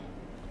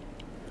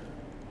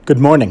Good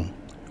morning.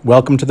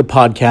 Welcome to the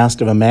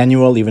podcast of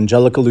Emmanuel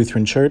Evangelical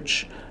Lutheran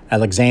Church,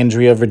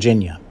 Alexandria,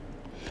 Virginia.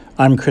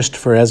 I'm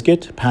Christopher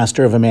Esgett,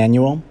 pastor of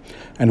Emmanuel,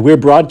 and we're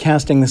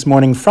broadcasting this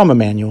morning from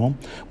Emmanuel,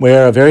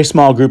 where a very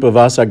small group of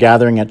us are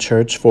gathering at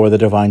church for the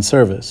divine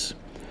service.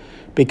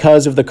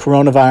 Because of the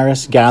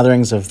coronavirus,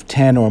 gatherings of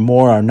 10 or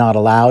more are not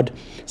allowed,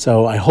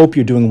 so I hope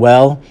you're doing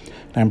well,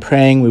 and I'm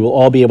praying we will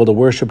all be able to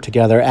worship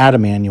together at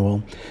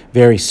Emmanuel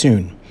very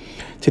soon.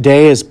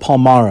 Today is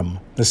Palmarum,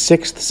 the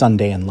sixth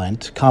Sunday in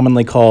Lent,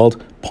 commonly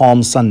called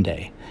Palm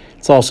Sunday.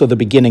 It's also the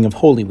beginning of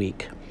Holy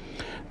Week.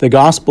 The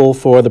Gospel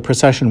for the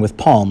procession with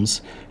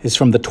palms is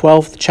from the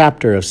 12th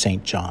chapter of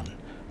St. John,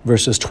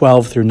 verses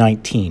 12 through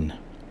 19.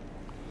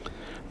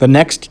 The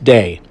next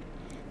day,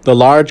 the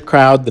large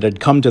crowd that had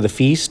come to the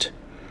feast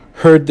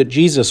heard that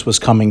Jesus was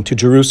coming to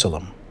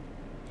Jerusalem.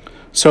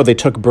 So they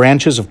took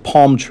branches of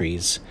palm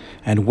trees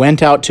and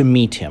went out to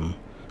meet him,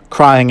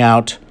 crying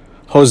out,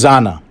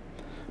 "Hosanna!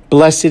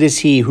 Blessed is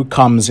he who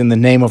comes in the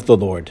name of the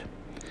Lord,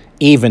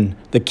 even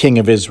the King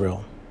of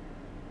Israel."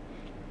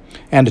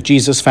 And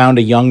Jesus found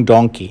a young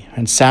donkey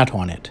and sat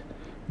on it,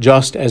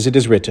 just as it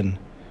is written,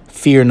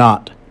 "Fear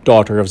not,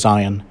 daughter of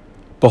Zion.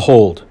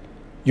 Behold,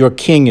 your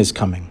king is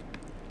coming,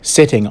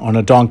 sitting on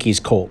a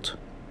donkey's colt."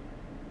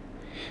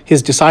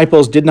 His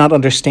disciples did not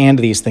understand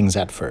these things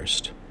at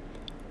first,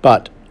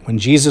 but when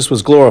Jesus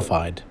was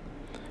glorified,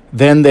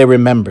 then they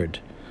remembered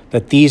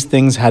that these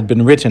things had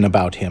been written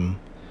about him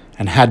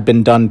and had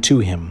been done to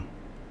him.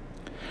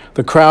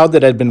 The crowd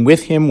that had been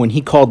with him when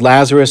he called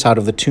Lazarus out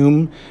of the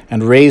tomb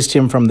and raised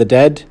him from the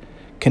dead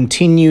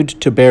continued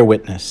to bear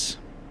witness.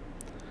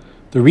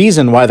 The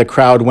reason why the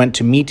crowd went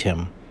to meet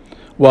him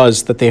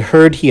was that they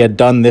heard he had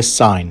done this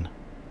sign.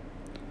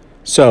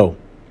 So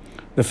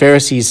the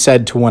Pharisees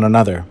said to one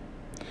another,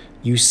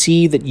 "You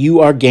see that you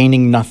are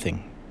gaining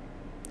nothing.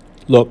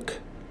 Look,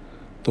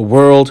 the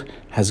world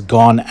has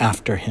gone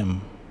after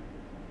him."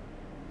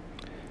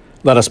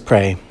 Let us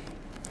pray.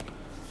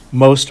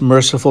 Most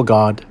merciful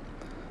God,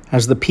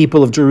 as the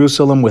people of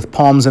Jerusalem with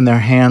palms in their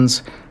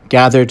hands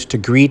gathered to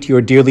greet your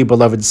dearly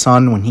beloved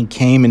Son when he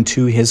came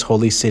into his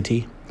holy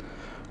city,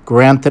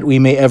 grant that we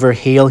may ever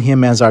hail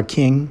him as our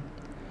King,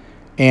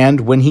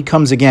 and when he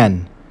comes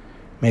again,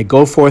 may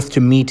go forth to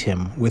meet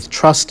him with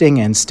trusting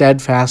and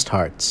steadfast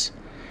hearts,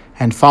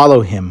 and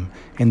follow him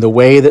in the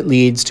way that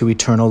leads to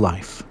eternal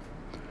life.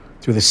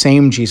 Through the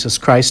same Jesus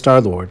Christ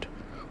our Lord,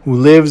 who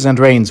lives and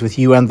reigns with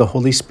you and the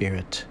Holy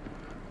Spirit,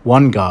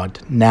 one God,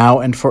 now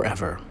and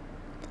forever.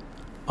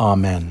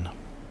 Amen.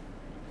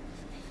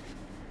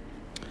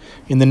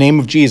 In the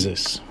name of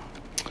Jesus,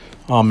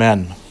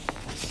 Amen.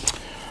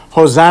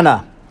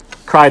 Hosanna,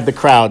 cried the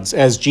crowds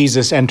as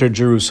Jesus entered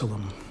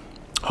Jerusalem.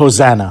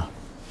 Hosanna.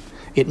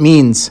 It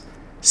means,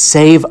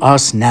 save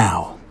us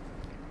now.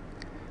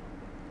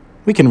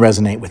 We can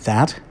resonate with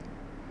that.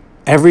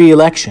 Every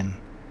election,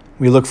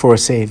 we look for a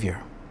Savior.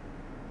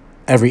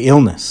 Every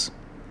illness,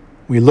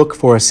 we look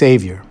for a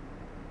Savior.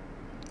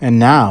 And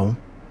now,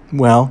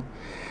 well,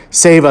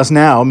 save us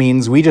now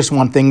means we just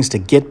want things to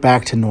get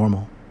back to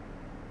normal.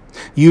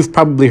 You've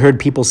probably heard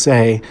people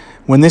say,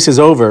 when this is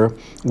over,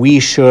 we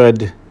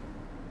should.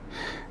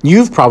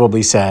 You've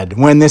probably said,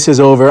 when this is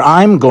over,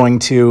 I'm going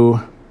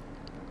to.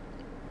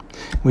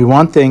 We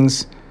want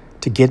things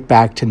to get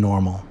back to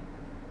normal.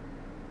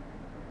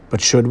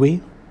 But should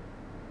we?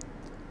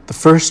 The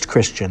first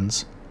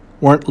Christians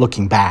weren't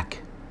looking back.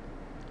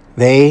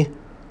 They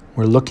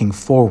were looking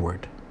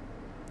forward.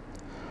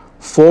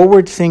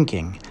 Forward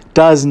thinking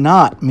does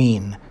not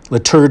mean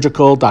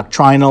liturgical,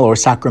 doctrinal, or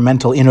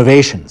sacramental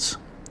innovations.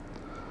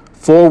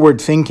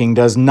 Forward thinking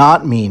does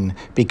not mean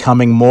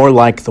becoming more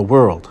like the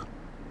world.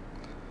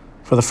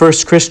 For the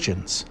first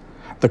Christians,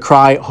 the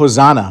cry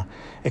Hosanna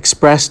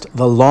expressed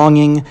the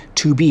longing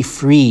to be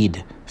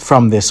freed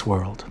from this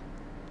world.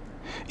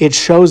 It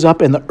shows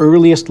up in the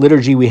earliest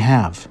liturgy we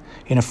have,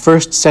 in a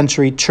first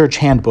century church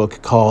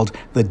handbook called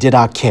the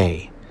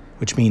Didache,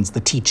 which means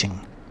the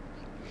teaching.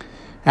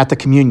 At the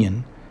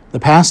communion, the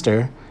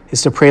pastor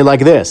is to pray like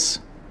this: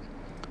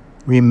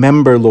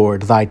 "Remember,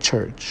 Lord, thy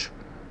church,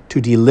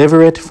 to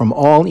deliver it from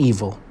all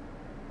evil,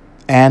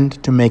 and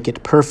to make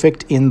it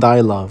perfect in thy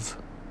love,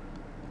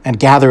 and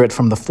gather it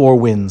from the four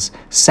winds,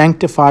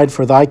 sanctified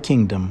for thy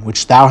kingdom,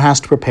 which thou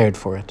hast prepared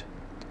for it.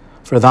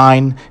 For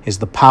thine is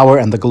the power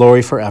and the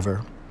glory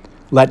forever.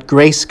 Let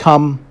grace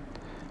come,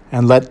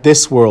 and let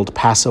this world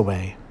pass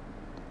away.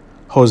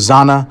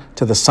 Hosanna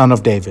to the Son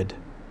of David.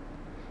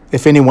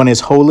 If anyone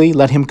is holy,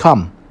 let him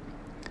come.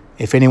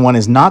 If anyone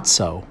is not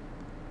so,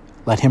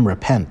 let him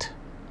repent.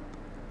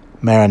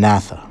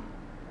 Maranatha."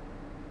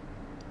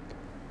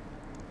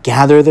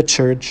 Gather the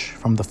church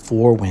from the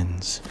four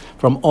winds,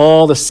 from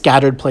all the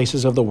scattered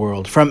places of the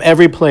world, from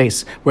every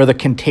place where the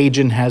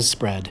contagion has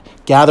spread.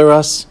 Gather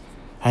us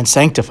and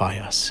sanctify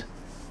us.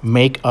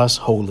 Make us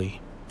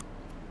holy.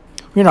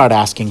 We're not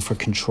asking for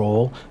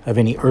control of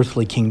any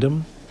earthly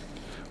kingdom.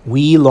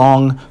 We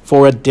long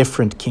for a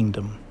different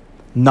kingdom,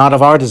 not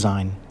of our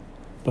design,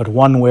 but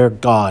one where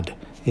God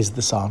is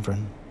the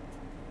sovereign.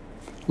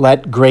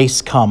 Let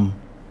grace come,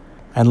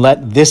 and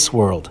let this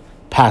world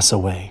pass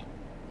away.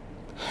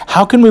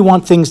 How can we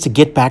want things to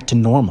get back to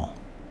normal?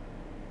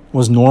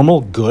 Was normal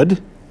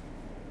good?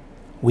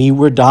 We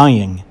were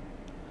dying.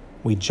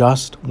 We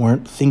just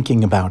weren't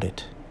thinking about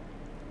it.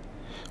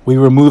 We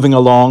were moving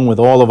along with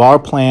all of our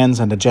plans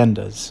and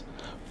agendas.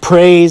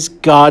 Praise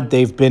God,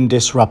 they've been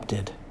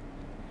disrupted.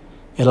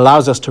 It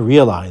allows us to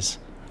realize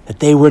that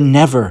they were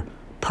never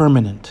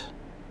permanent.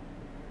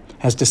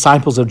 As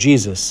disciples of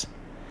Jesus,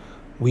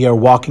 we are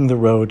walking the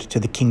road to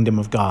the kingdom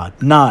of God,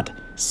 not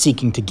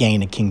seeking to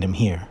gain a kingdom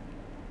here.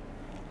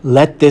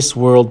 Let this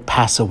world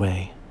pass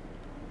away.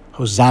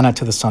 Hosanna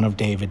to the Son of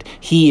David.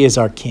 He is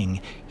our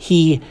King.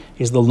 He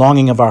is the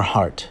longing of our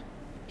heart.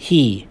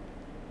 He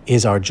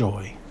is our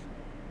joy.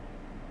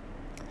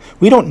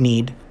 We don't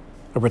need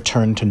a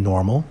return to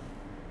normal.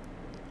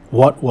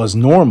 What was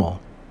normal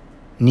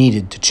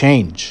needed to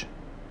change.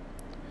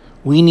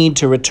 We need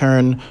to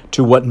return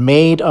to what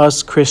made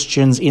us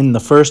Christians in the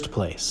first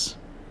place: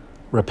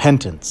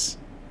 repentance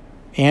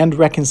and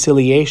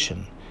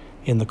reconciliation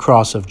in the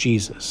cross of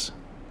Jesus.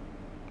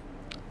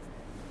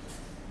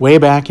 Way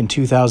back in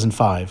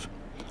 2005,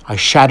 I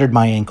shattered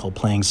my ankle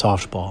playing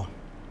softball.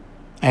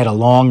 I had a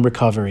long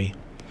recovery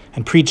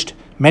and preached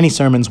many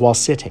sermons while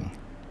sitting.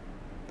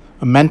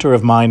 A mentor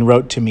of mine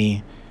wrote to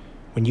me,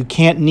 "When you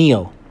can't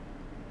kneel,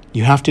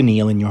 you have to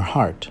kneel in your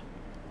heart."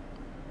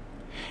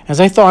 As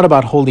I thought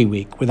about Holy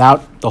Week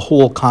without the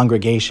whole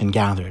congregation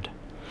gathered,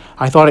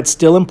 I thought it's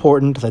still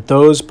important that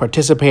those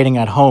participating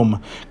at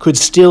home could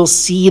still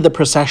see the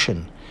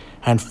procession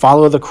and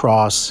follow the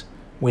cross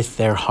with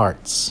their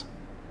hearts.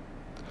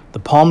 The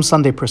Palm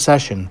Sunday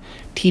procession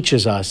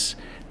teaches us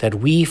that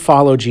we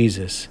follow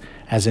Jesus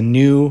as a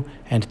new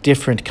and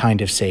different kind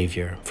of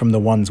Savior from the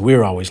ones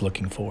we're always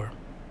looking for.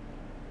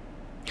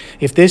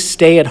 If this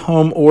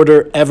stay-at-home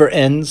order ever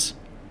ends,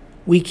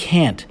 we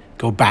can't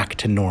go back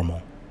to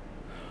normal.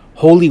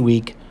 Holy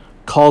Week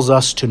calls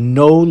us to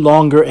no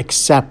longer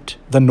accept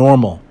the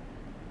normal.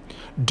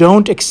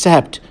 Don't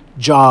accept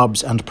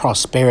jobs and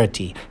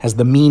prosperity as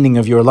the meaning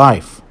of your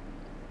life.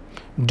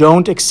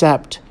 Don't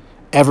accept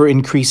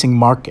ever-increasing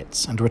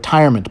markets and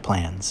retirement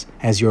plans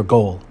as your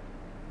goal.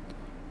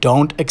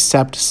 Don't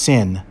accept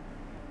sin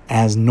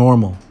as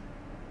normal.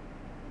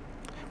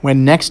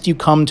 When next you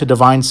come to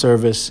divine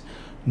service,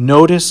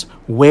 notice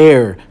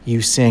where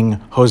you sing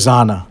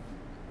Hosanna.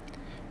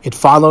 It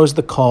follows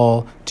the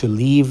call to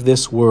leave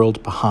this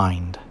world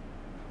behind.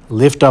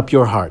 Lift up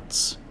your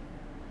hearts.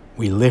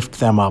 We lift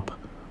them up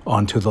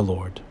onto the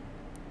Lord.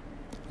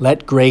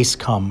 Let grace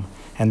come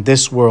and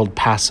this world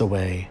pass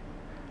away.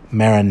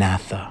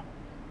 Maranatha.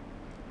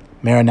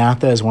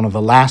 Maranatha is one of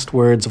the last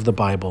words of the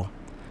Bible,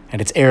 and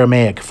it's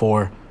Aramaic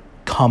for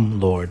 "Come,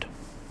 Lord."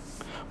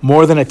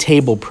 More than a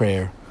table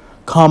prayer,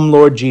 "Come,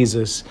 Lord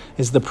Jesus,"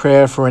 is the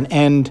prayer for an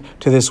end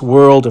to this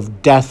world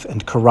of death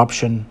and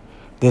corruption,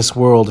 this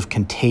world of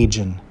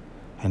contagion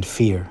and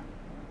fear.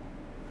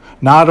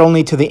 Not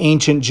only to the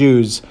ancient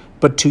Jews,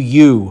 but to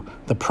you,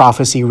 the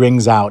prophecy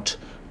rings out,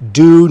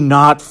 "Do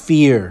not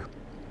fear.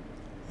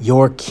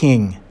 Your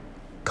King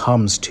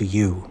comes to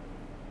you."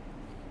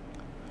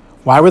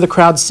 Why were the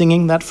crowds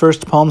singing that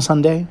first Palm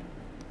Sunday?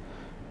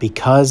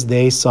 Because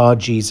they saw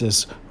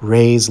Jesus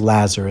raise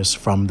Lazarus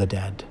from the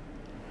dead.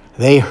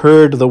 They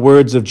heard the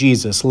words of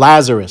Jesus,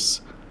 "Lazarus,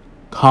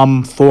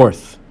 come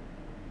forth."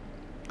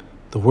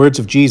 The words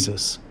of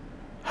Jesus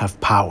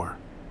have power.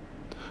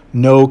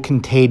 No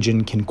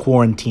contagion can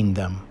quarantine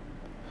them.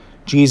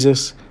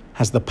 Jesus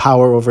has the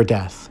power over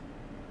death.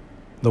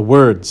 The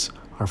words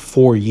are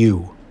for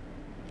you.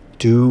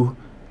 Do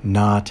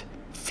not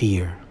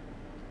fear.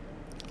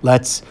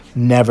 Let's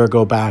never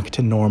go back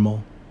to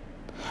normal.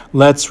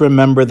 Let's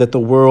remember that the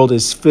world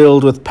is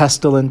filled with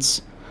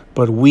pestilence,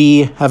 but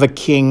we have a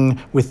King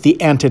with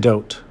the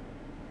antidote.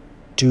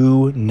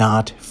 Do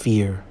not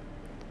fear.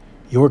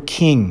 Your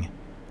King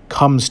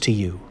comes to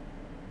you.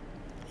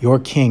 Your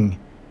King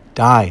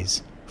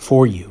dies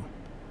for you.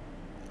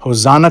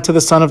 Hosanna to the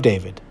Son of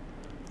David.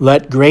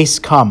 Let grace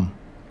come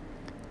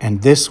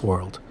and this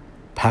world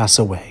pass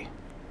away.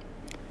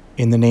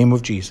 In the name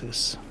of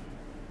Jesus.